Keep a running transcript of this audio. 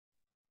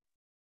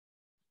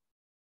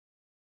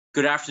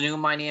Good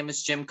afternoon. My name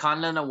is Jim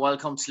Conlan, and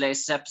welcome to the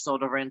latest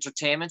episode of our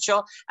entertainment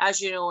show. As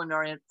you know, in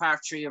our part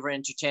 3 of our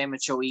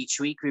entertainment show each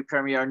week, we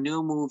premiere a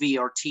new movie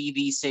or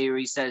TV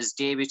series that is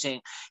debuting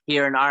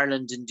here in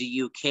Ireland and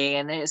the UK,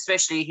 and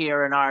especially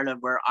here in Ireland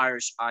where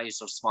Irish eyes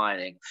are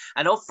smiling.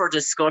 And up for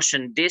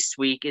discussion this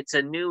week, it's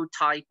a new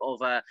type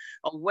of a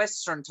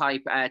Western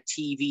type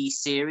TV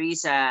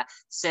series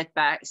set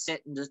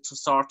in the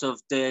sort of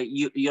the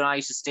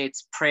United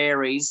States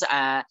prairies.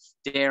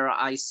 Dare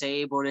I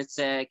say, but it's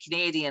a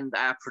Canadian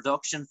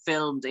production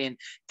filmed in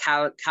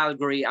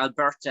Calgary,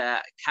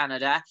 Alberta,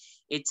 Canada.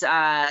 It's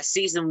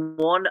season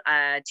 1,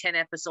 10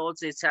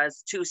 episodes. It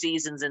has 2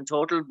 seasons in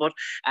total, but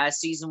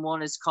season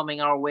 1 is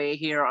coming our way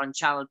here on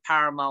Channel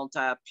Paramount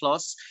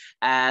Plus.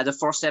 The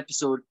first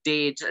episode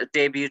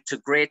debuted to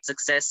great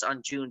success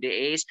on June the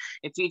 8th.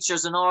 It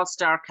features an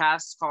all-star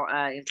cast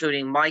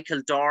including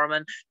Michael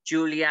Dorman,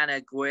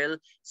 Julianna Guill,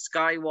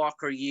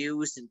 Skywalker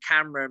Hughes, and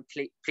Cameron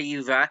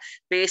Pleva.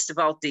 Based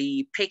about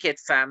the Pickett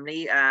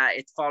family,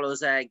 it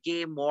follows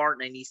Game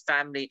Warden and his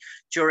family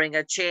during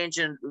a change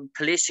in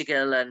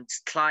political and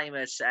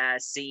climate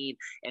scene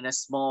in a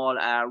small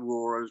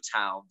rural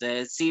town.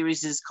 The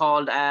series is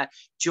called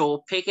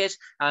Joe Pickett.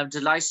 I'm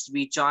delighted to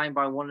be joined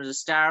by one of the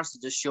stars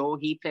of the show.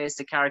 He plays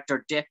the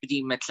character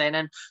Deputy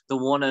McLenahan, the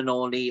one and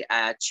only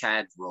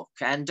Chad Rook.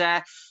 And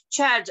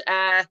Chad,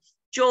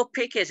 Joe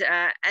Pickett,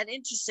 an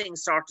interesting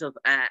sort of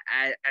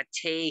a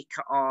take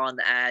on,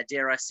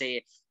 dare I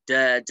say,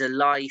 the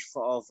life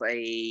of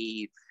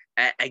a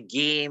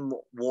game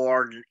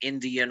warden in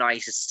the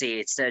United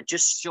States,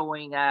 just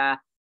showing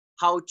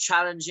how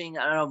challenging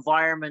an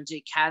environment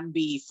it can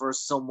be for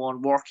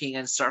someone working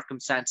in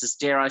circumstances,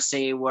 dare I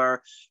say,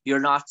 where you're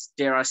not,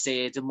 dare I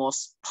say, the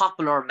most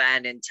popular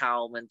man in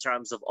town in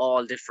terms of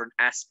all different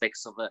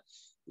aspects of a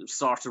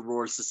sort of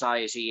rural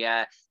society.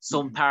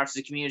 Some parts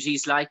of the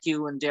communities like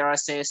you, and dare I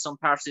say, some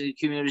parts of the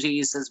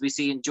communities, as we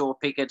see in Joe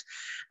Pickett,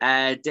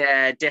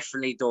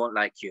 definitely don't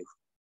like you.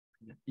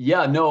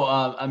 Yeah, no,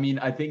 I mean,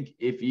 I think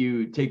if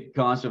you take the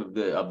concept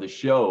of the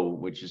show,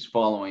 which is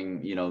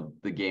following,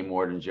 the game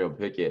warden Joe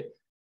Pickett,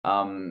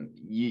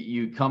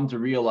 you come to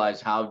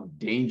realize how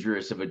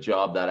dangerous of a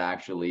job that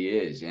actually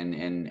is,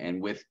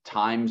 and with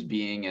times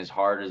being as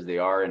hard as they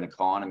are in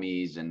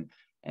economies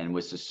and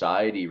with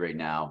society right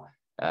now,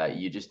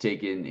 you just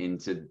take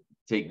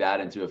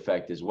that into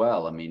effect as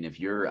well. I mean, if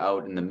you're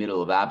out in the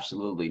middle of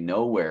absolutely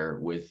nowhere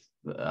with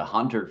a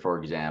hunter, for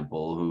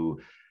example,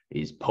 who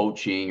is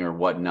poaching or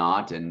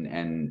whatnot,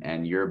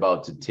 and you're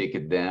about to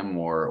ticket them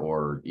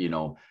or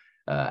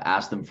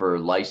ask them for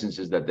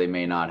licenses that they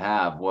may not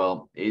have.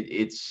 Well,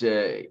 it's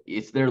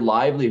their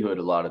livelihood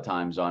a lot of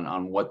times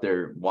on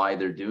why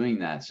they're doing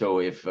that. So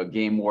if a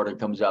game warden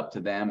comes up to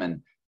them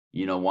and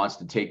wants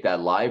to take that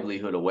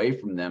livelihood away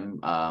from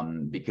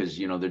them because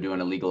they're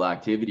doing illegal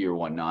activity or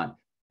whatnot,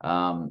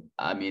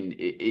 I mean,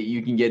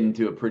 you can get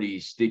into a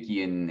pretty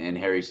sticky and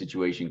hairy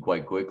situation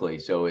quite quickly.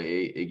 So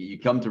you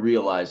come to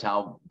realize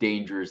how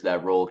dangerous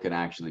that role can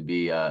actually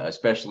be,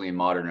 especially in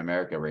modern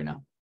America right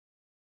now.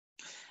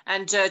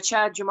 And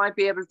Chad, you might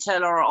be able to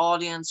tell our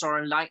audience or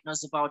enlighten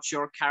us about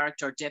your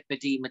character,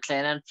 Deputy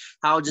McLenahan.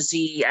 How does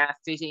he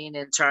fit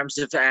in terms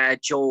of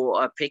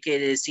Joe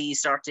Pickett? Is he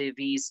sort of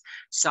his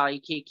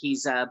sidekick,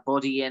 his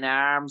buddy in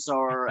arms,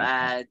 or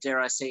dare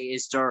I say,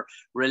 is their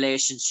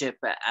relationship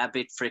a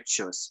bit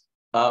frictious?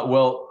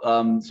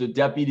 So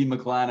Deputy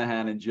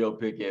McLenahan and Joe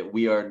Pickett,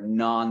 we are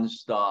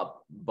nonstop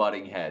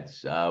butting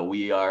heads.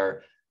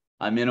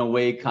 I'm in a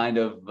way kind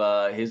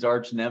of his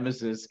arch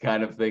nemesis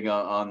kind of thing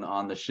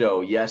on the show.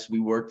 Yes, we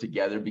work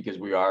together because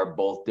we are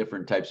both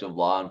different types of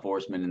law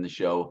enforcement in the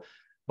show.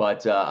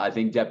 But I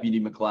think Deputy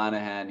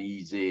McLenahan,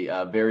 he's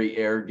a very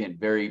arrogant,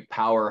 very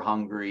power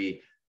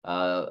hungry,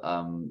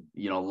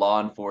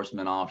 law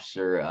enforcement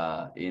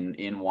officer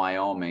in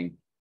Wyoming,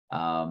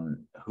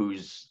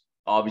 whose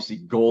obviously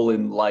goal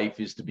in life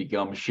is to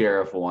become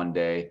sheriff one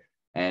day.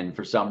 And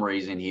for some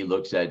reason, he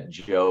looks at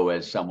Joe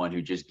as someone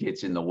who just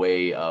gets in the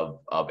way of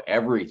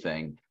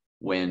everything.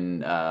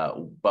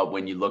 But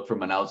when you look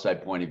from an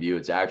outside point of view,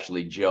 it's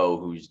actually Joe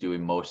who's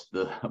doing most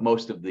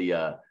of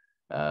the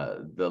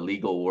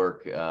legal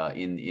work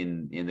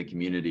in the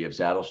community of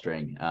Saddle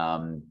String.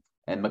 And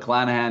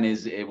McLenahan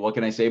is, what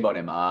can I say about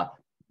him?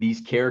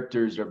 These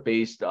characters are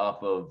based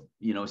off of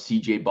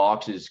CJ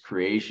Box's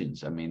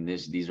creations. I mean,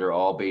 these are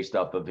all based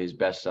off of his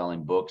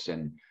best-selling books,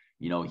 and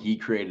he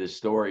created a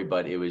story,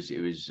 but it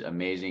was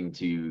amazing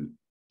to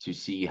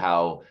see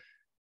how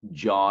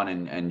John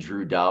and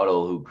Drew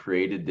Dowdle, who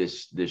created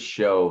this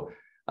show,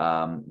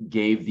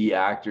 gave the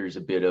actors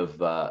a bit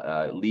of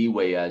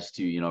leeway as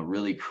to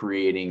really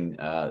creating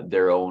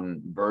their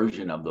own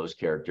version of those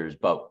characters,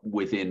 but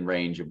within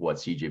range of what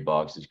CJ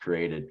Box has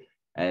created.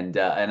 And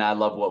I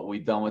love what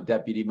we've done with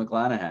Deputy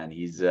McLenahan.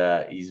 He's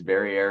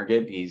very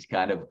arrogant. He's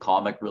kind of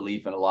comic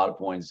relief in a lot of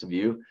points of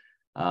view.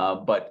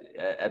 But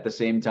at the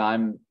same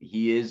time,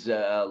 he is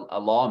a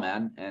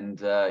lawman, and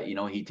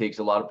he takes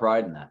a lot of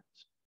pride in that.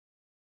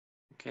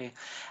 Okay.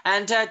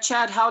 And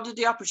Chad, how did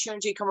the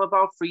opportunity come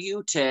about for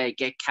you to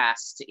get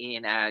cast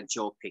in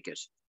Joe Pickett?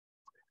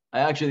 I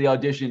actually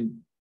auditioned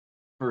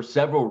for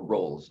several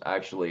roles,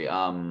 actually.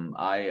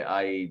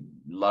 A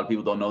lot of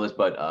people don't know this,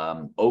 but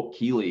Oak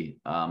Keeley,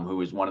 who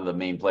was one of the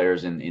main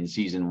players in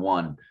season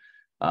 1,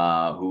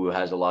 who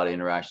has a lot of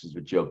interactions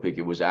with Joe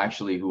Pickett, was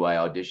actually who I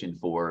auditioned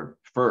for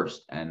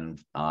first, and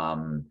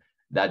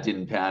that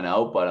didn't pan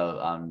out.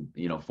 But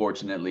you know,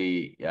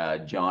 fortunately,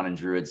 John and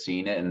Drew had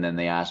seen it, and then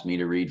they asked me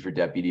to read for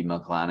Deputy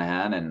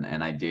McLenahan,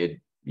 and I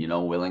did, you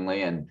know,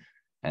 willingly,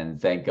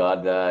 and thank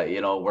God, you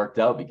know, it worked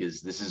out,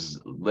 because this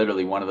is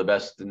literally one of the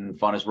best and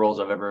funnest roles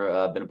I've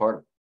ever been a part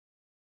of.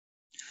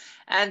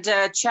 And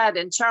Chad,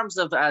 in terms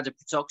of the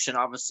production,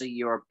 obviously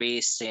you're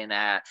based in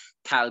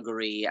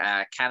Calgary,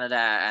 Canada,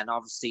 and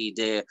obviously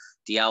the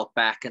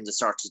outback and the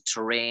sort of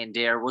terrain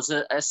there. Was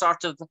a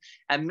sort of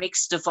a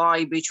mixed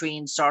vibe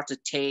between sort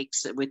of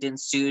takes within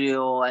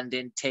studio and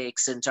then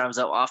takes in terms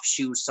of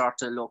offshoot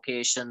sort of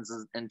locations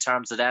in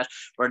terms of that?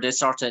 Were they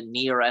sort of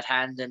near at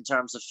hand in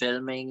terms of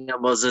filming?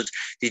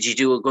 Did you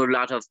do a good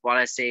lot of what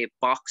I say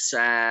box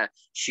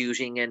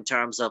shooting in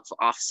terms of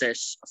offset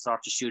sort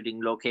of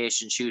shooting,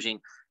 location shooting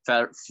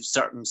for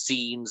certain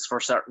scenes for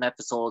certain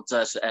episodes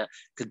at a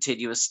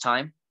continuous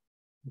time?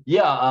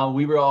 Yeah,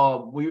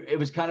 it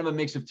was kind of a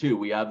mix of two.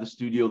 We have the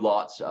studio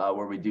lots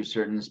where we do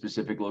certain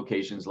specific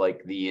locations,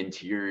 like the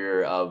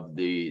interior of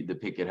the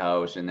Pickett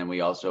house, and then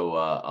we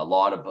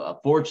also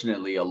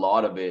fortunately a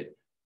lot of it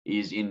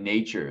is in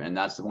nature, and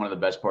that's one of the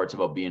best parts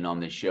about being on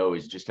this show,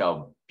 is just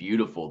how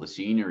beautiful the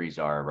sceneries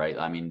are, right?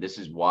 I mean, this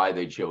is why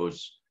they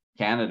chose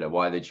Canada,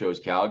 why they chose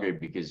Calgary,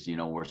 because, you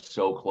know, we're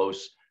so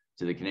close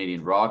to the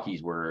Canadian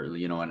Rockies. We're,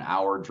 you know, an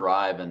hour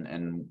drive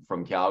and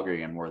from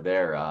Calgary, and we're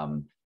there.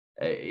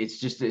 It's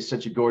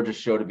such a gorgeous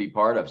show to be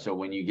part of. So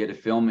when you get to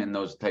film in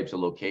those types of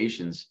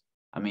locations,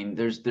 I mean,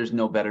 there's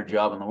no better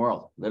job in the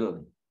world,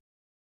 literally.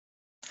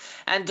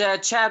 And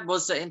Chad,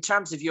 was in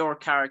terms of your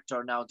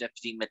character now,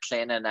 Deputy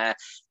McLenahan,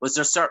 was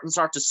there certain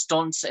sort of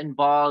stunts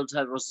involved?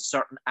 Was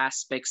there certain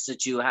aspects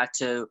that you had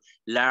to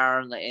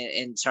learn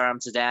in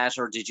terms of that,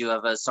 or did you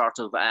have a sort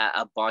of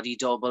a body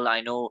double?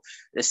 I know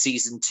the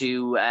season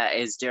 2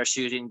 is their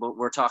shooting, but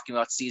we're talking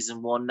about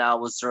season 1 now.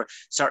 Was there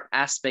certain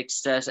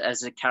aspects that,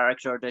 as a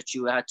character, that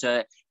you had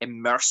to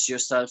immerse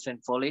yourself in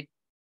fully?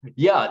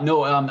 Yeah,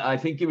 no, I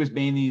think it was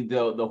mainly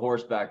the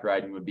horseback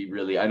riding would be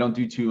really. I don't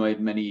do too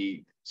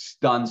many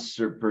stunts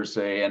or per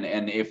se,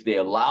 and if they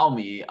allow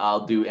me,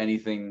 I'll do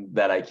anything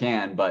that I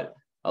can. But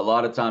a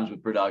lot of times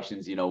with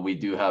productions, you know, we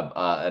do have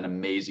an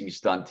amazing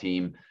stunt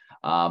team.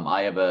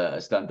 I have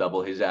a stunt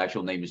double. His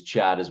actual name is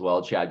Chad as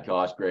well, Chad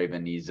Cosgrave,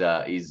 and he's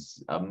a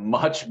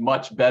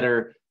much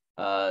better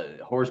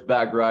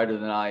horseback rider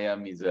than I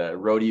am. He's a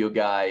rodeo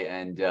guy,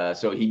 and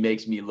so he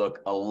makes me look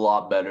a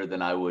lot better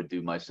than I would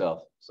do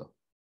myself. So.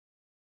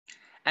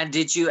 And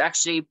did you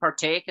actually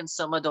partake in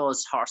some of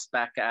those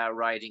horseback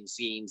riding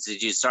schemes?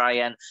 Did you try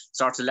and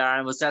sort of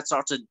learn? Was that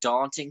sort of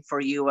daunting for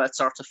you at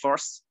sort of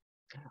first?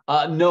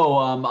 No,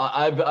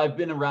 I've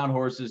been around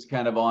horses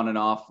kind of on and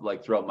off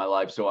like throughout my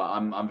life, so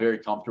I'm very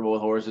comfortable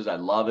with horses. I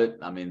love it.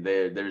 I mean,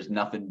 there's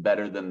nothing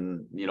better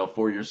than, you know,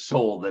 for your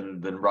soul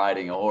than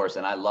riding a horse,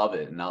 and I love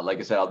it. And like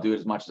I said, I'll do it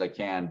as much as I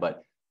can.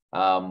 But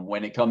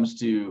when it comes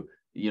to,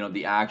 you know,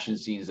 the action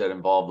scenes that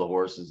involve the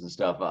horses and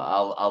stuff,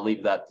 I'll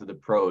leave that to the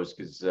pros,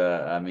 because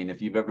I mean,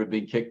 if you've ever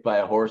been kicked by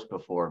a horse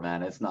before,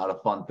 man, it's not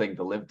a fun thing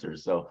to live through.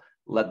 So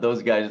let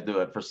those guys do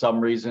it. For some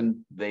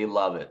reason, they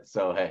love it.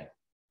 So hey.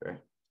 Sure.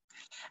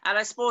 And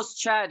I suppose,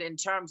 Chad, in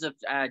terms of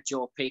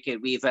Joe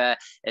Pickett, we've a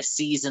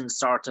seasoned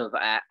sort of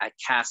a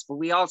cast, but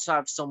we also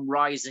have some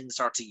rising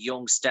sort of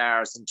young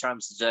stars in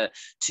terms of the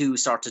 2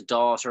 sort of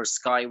daughters,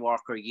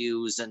 Skywalker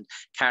Hughes and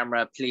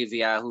Camera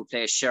Plivia, who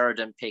play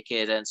Sheridan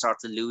Pickett and sort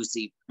of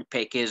Lucy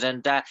Pickett.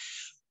 And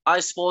I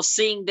suppose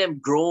seeing them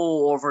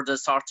grow over the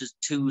sort of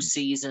 2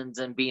 seasons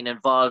and being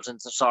involved in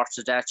the sort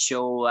of that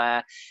show,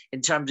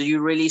 in terms of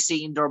you really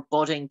seeing their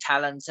budding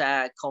talent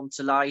come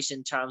to light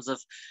in terms of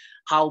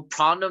how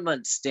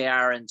prominent they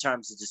are in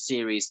terms of the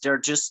series. They're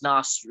just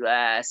not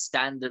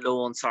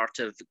standalone sort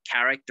of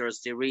characters.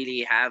 They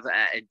really have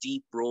a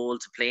deep role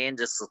to play in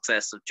the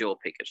success of Joe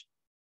Pickett.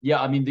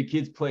 Yeah, I mean, the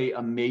kids play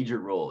a major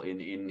role in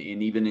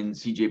even in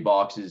CJ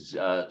Box's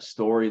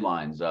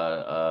storylines,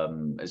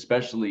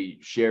 especially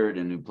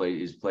Sheridan, who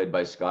is played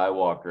by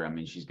Skywalker. I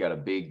mean, she's got a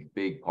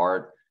big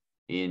part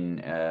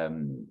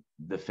in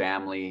the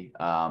family,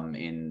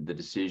 in the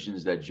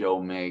decisions that Joe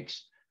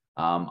makes.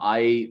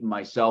 I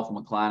myself,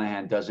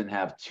 McLenahan, doesn't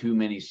have too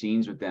many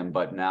scenes with them,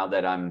 but now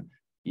that I'm,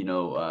 you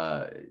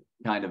know,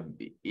 kind of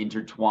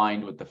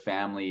intertwined with the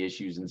family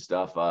issues and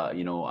stuff,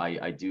 you know,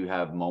 I do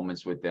have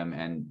moments with them,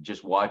 and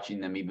just watching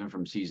them even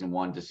from season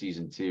 1 to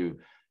season 2,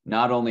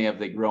 not only have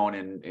they grown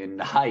in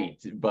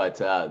height, but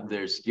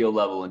their skill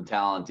level and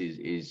talent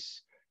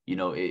is you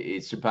know,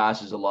 it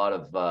surpasses a lot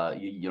of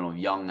you know,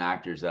 young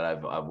actors that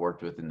I've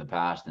worked with in the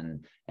past,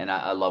 and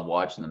I love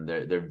watching them.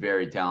 They're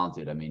very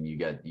talented. I mean, you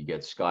get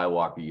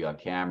Skywalker, you got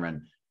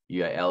Cameron,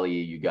 you got Ellie,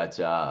 you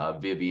got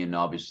Vivian,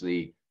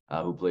 obviously,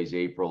 who plays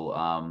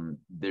April.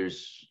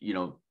 There's, you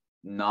know,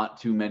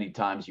 not too many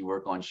times you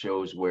work on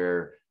shows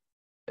where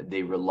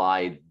they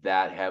relied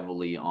that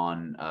heavily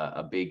on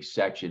a big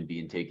section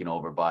being taken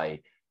over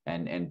by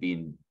and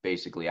being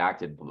basically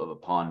acted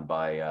upon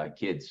by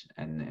kids,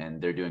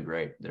 and they're doing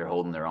great. They're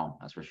holding their own,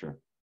 that's for sure.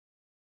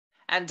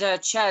 And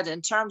Chad,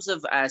 in terms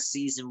of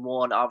season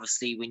one,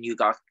 obviously when you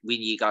got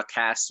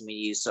cast, when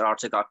you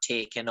sort of got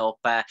taken up,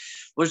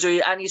 was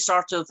there any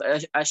sort of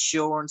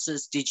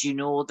assurances? Did you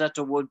know that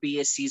there would be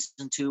a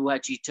season two?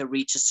 Had you to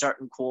reach a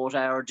certain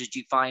quota, or did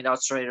you find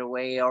out straight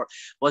away, or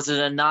was it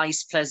a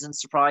nice, pleasant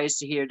surprise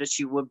to hear that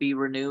you would be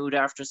renewed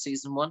after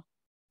season one?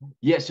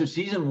 Yeah, so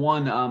season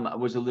one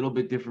was a little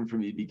bit different for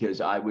me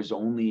because I was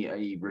only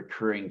a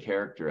recurring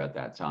character at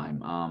that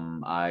time.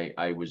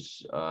 I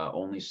was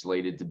only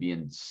slated to be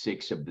in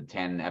 6 of the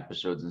 10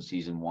 episodes in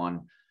season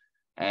one,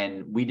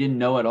 and we didn't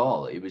know at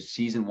all. It was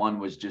season one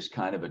was just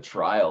kind of a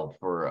trial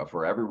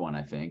for everyone,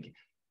 I think,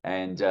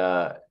 and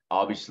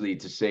obviously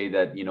to say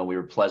that we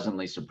were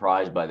pleasantly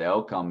surprised by the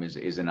outcome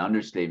is an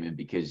understatement,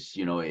 because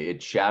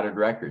it shattered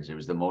records. It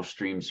was the most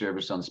streamed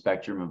service on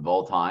Spectrum of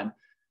all time.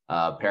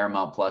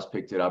 Paramount Plus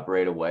picked it up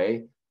right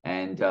away.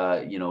 And,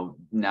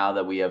 now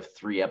that we have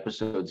 3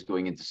 episodes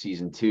going into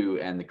season 2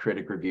 and the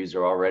critic reviews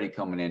are already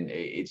coming in,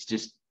 it's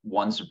just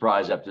one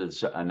surprise after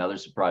another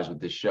surprise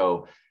with this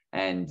show.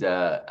 And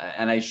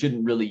I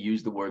shouldn't really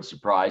use the word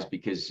surprise,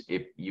 because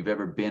if you've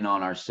ever been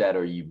on our set,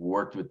 or you've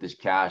worked with this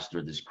cast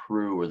or this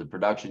crew or the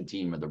production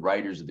team or the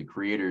writers or the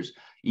creators,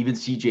 even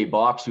CJ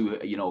Box, who,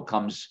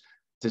 comes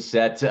to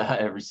set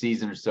every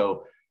season or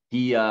so,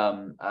 he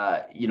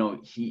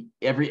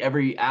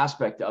every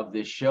aspect of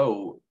this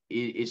show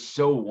is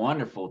so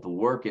wonderful to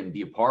work and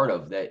be a part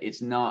of, that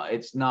it's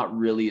not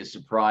really a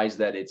surprise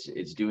that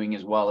it's doing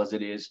as well as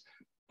it is.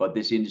 But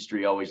this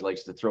industry always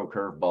likes to throw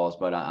curveballs.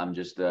 But I'm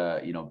just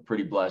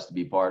pretty blessed to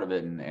be part of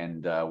it,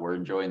 and we're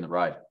enjoying the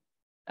ride,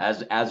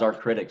 as our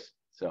critics.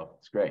 So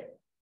it's great.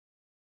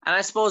 And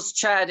I suppose,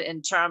 Chad,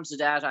 in terms of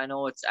that, I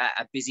know it's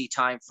a busy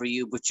time for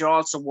you, but you're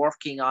also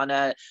working on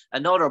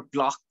another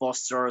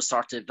blockbuster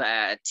sort of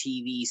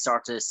TV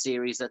sort of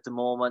series at the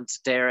moment,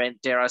 dare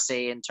I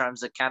say, in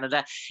terms of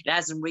Canada. It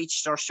hasn't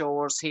reached our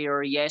shores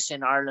here yet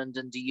in Ireland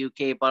and the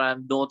UK, but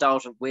I'm no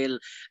doubt it will.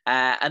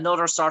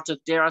 Another sort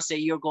of, dare I say,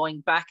 you're going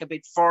back a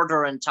bit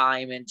further in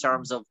time in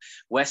terms of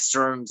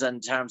Westerns and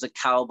in terms of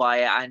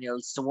cowboy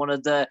annuals, to one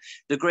of the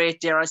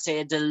great, dare I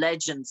say, the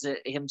legends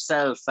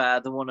himself,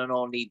 the one and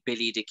only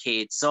Billy the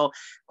Kid. So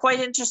quite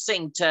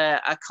interesting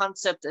to a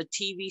concept, a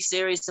TV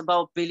series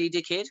about Billy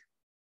the Kid.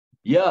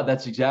 Yeah,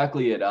 that's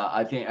exactly it.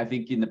 I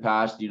think in the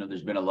past,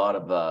 there's been a lot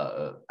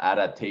of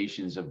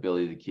adaptations of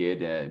Billy the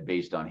Kid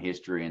based on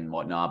history and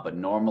whatnot, but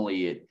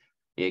normally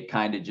it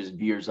kind of just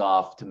veers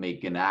off to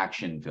make an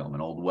action film,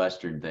 an old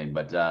Western thing.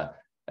 But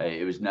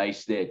it was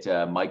nice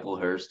that Michael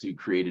Hurst, who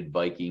created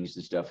Vikings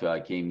and stuff,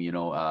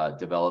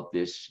 developed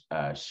this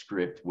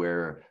script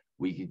where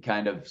we could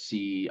kind of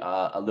see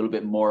a little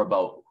bit more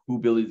about who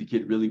Billy the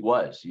Kid really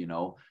was.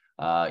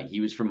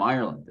 He was from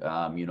Ireland.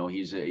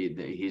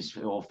 His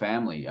whole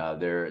family,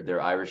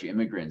 they're Irish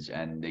immigrants,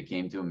 and they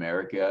came to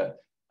America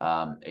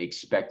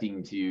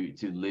expecting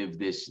to live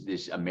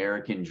this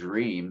American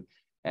dream,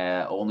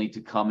 only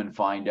to come and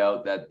find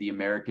out that the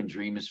American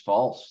dream is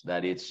false,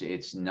 that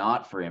it's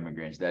not for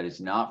immigrants, that it's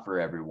not for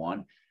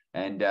everyone.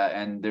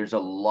 And there's a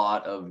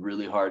lot of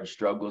really hard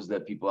struggles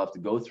that people have to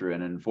go through.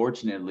 And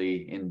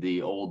unfortunately, in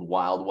the old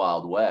wild,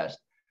 wild West,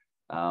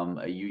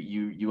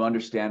 you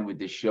understand with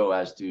this show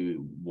as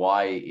to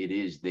why it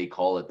is they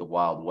call it the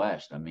Wild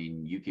West. I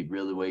mean, you could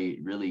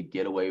really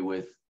get away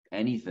with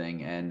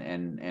anything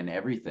and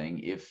everything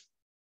if,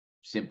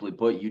 simply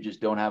put, you just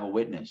don't have a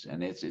witness.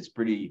 And it's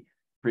pretty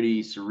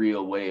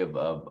surreal way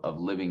of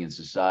living in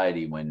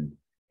society when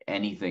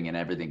anything and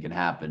everything can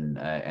happen,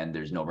 and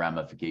there's no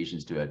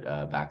ramifications to it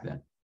back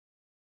then.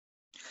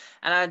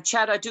 And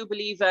Chad, I do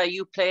believe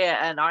you play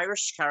an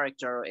Irish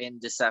character in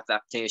this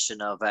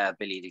adaptation of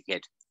Billy the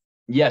Kid.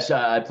 Yes,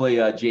 I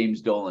play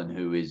James Dolan,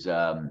 who is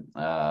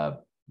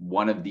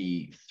one of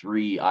the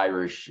 3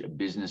 Irish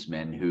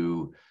businessmen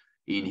who,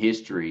 in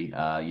history,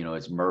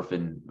 it's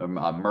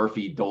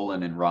Murphy,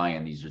 Dolan, and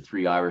Ryan. These are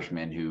 3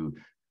 Irishmen who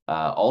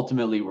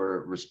ultimately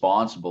were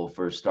responsible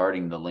for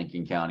starting the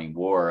Lincoln County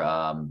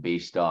War,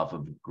 based off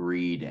of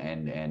greed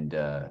and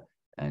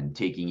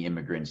taking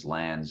immigrants'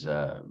 lands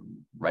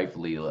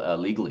rightfully,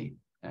 illegally.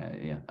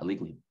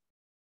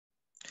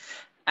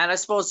 And I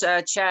suppose,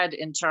 Chad,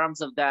 in terms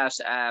of that,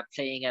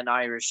 playing an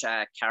Irish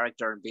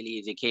character in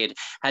Billy the Kid,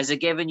 has it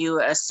given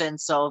you a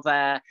sense of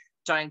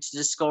trying to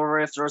discover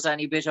if there's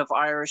any bit of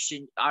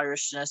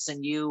Irishness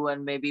in you,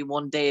 and maybe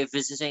one day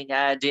visiting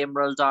the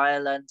Emerald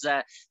Isle and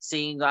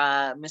seeing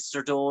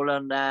Mr.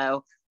 Dolan,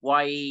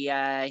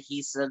 why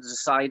he's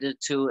decided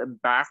to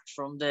embark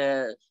from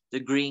the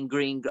green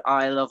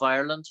Isle of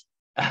Ireland?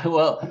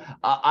 Well,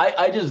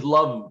 I just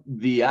love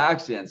the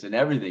accents and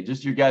everything,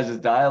 just your guys'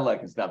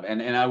 dialect and stuff.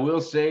 And I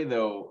will say,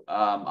 though,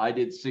 I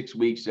did 6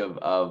 weeks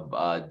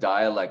of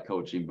dialect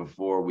coaching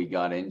before we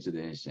got into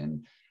this,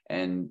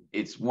 and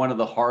it's one of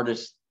the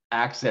hardest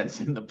accents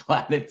in the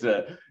planet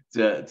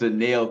to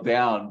nail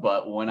down.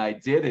 But when I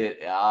did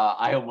it,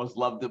 I almost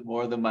loved it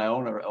more than my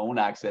own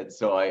accent.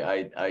 So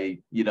I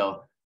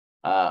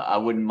I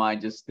wouldn't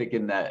mind just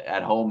sticking that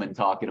at home and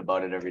talking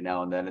about it every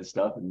now and then and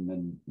stuff, and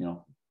then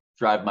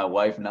drive my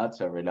wife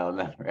nuts every now and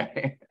then,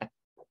 right?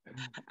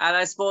 And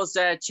I suppose,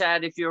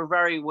 Chad, if you're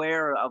very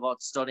aware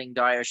about studying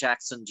the Irish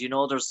accent,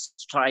 there's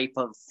type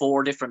of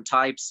 4 different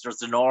types. There's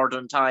the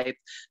northern type,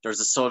 there's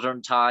a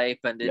southern type,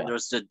 and then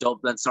there's the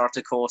Dublin sort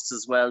of coast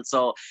as well.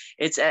 So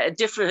it's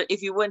different.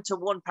 If you went to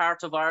one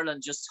part of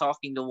Ireland just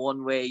talking the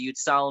one way, you'd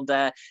sound,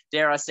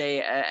 dare I say,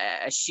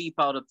 a sheep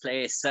out of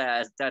place.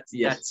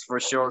 That's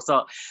for sure.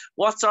 So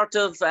what sort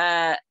of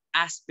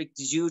aspect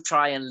did you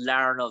try and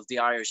learn of the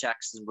Irish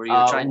accent? Were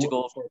you trying to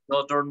go for a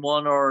southern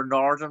one or a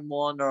northern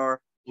one,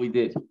 or? We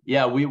did.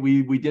 Yeah,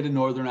 we did a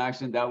northern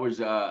accent. That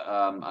was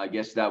I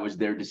guess that was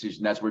their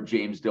decision. That's where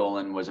James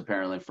Dolan was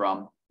apparently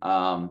from.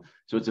 So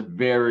it's a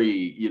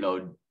very,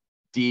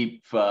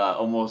 deep,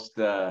 almost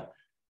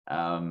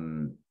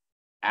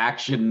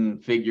action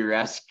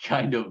figure-esque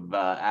kind of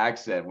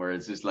accent, where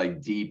it's just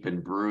like deep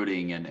and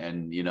brooding,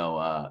 and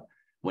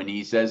when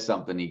he says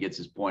something, he gets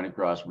his point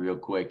across real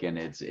quick, and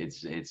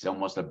it's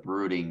almost a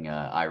brooding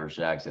Irish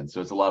accent. So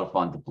it's a lot of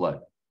fun to play.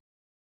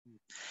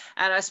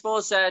 And I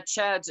suppose,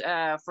 Chad,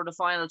 for the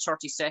final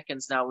 30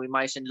 seconds now, we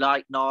might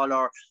enlighten all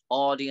our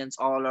audience,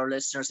 all our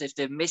listeners, if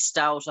they've missed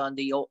out on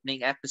the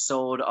opening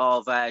episode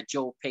of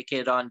Joe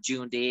Pickett on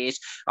June the 8th.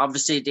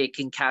 Obviously, they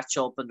can catch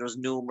up, and there's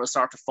numerous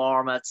sort of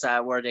formats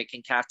where they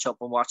can catch up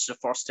and watch the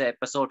first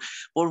episode.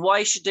 But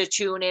why should they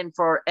tune in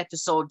for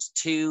episode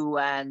 2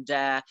 and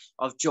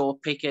of Joe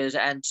Pickett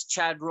and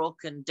Chad Rook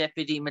and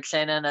Deputy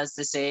McLenahan, as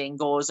the saying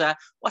goes?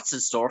 What's in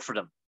store for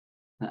them?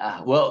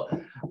 Well,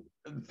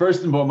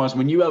 first and foremost,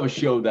 when you have a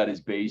show that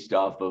is based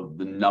off of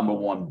the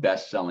 #1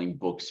 best-selling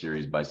book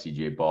series by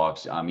C.J.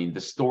 Box, I mean, the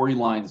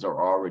storylines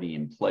are already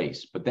in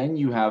place. But then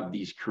you have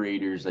these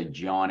creators like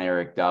John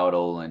Eric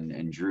Dowdle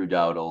and Drew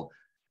Dowdle,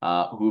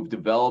 who've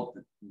developed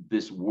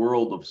this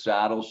world of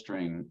Saddle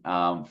String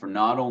for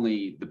not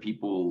only the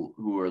people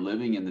who are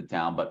living in the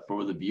town, but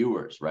for the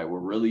viewers, right? We're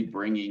really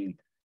bringing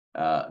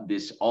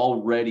this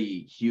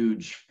already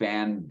huge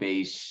fan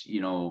base,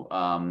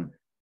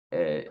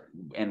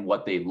 and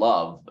what they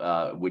love,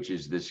 which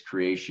is this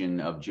creation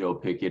of Joe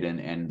Pickett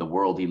and the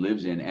world he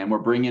lives in, and we're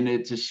bringing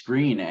it to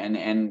screen.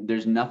 And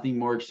there's nothing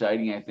more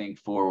exciting, I think,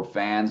 for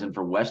fans and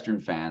for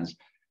Western fans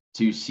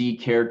to see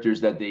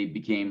characters that they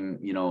became,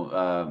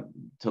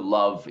 to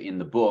love in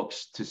the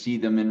books, to see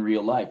them in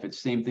real life.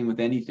 It's the same thing with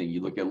anything.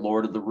 You look at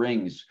Lord of the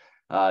Rings,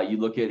 you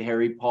look at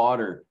Harry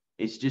Potter.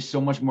 It's just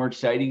so much more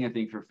exciting, I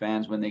think, for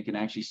fans when they can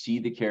actually see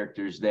the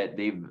characters that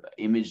they've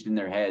imaged in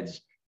their heads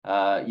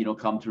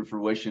come to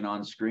fruition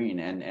on screen.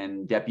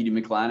 And Deputy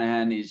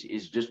McLenahan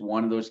is just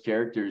one of those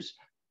characters,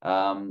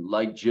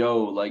 like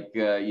Joe, like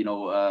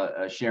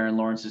Sharon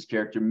Lawrence's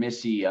character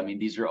Missy. I mean,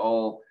 these are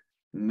all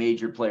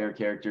major player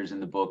characters in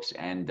the books,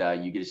 and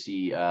you get to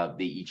see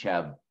they each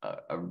have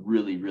a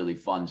really, really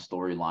fun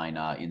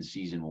storyline in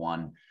season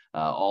 1,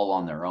 all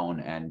on their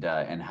own, and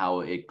how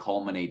it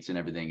culminates and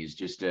everything is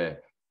just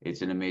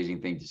it's an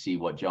amazing thing to see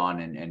what John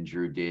and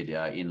Drew did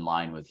in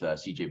line with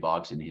C.J.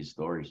 Box and his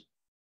stories.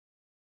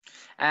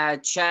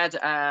 Chad,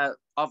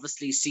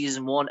 obviously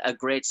season 1 a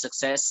great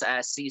success.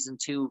 Season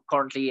 2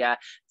 currently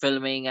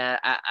filming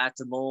at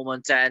the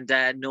moment, and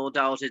no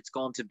doubt it's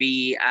going to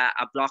be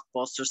a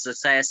blockbuster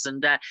success,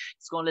 and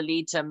it's going to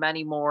lead to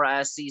many more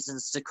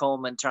seasons to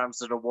come in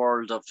terms of the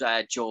world of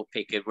Joe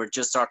Pickett. We're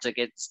just sort of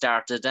getting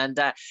started, and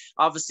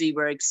obviously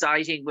we're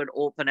exciting with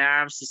open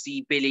arms to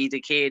see Billy the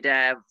Kid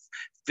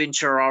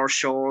venture our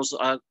shows,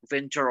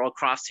 venture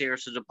across here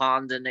to the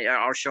pond, and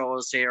our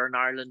shows here in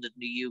Ireland and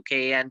the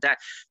UK. And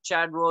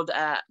Chad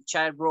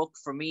Rook,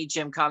 for me,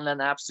 Jim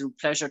Conlan, absolute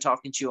pleasure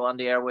talking to you on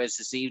the airwaves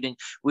this evening.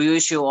 We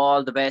wish you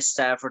all the best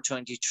for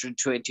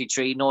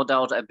 2023. No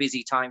doubt a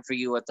busy time for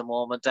you at the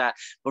moment,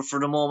 but for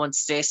the moment,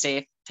 stay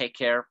safe, take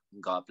care,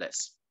 and God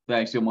bless.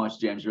 Thanks so much,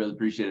 James. Really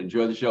appreciate it.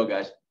 Enjoy the show,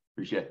 guys.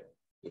 Appreciate it.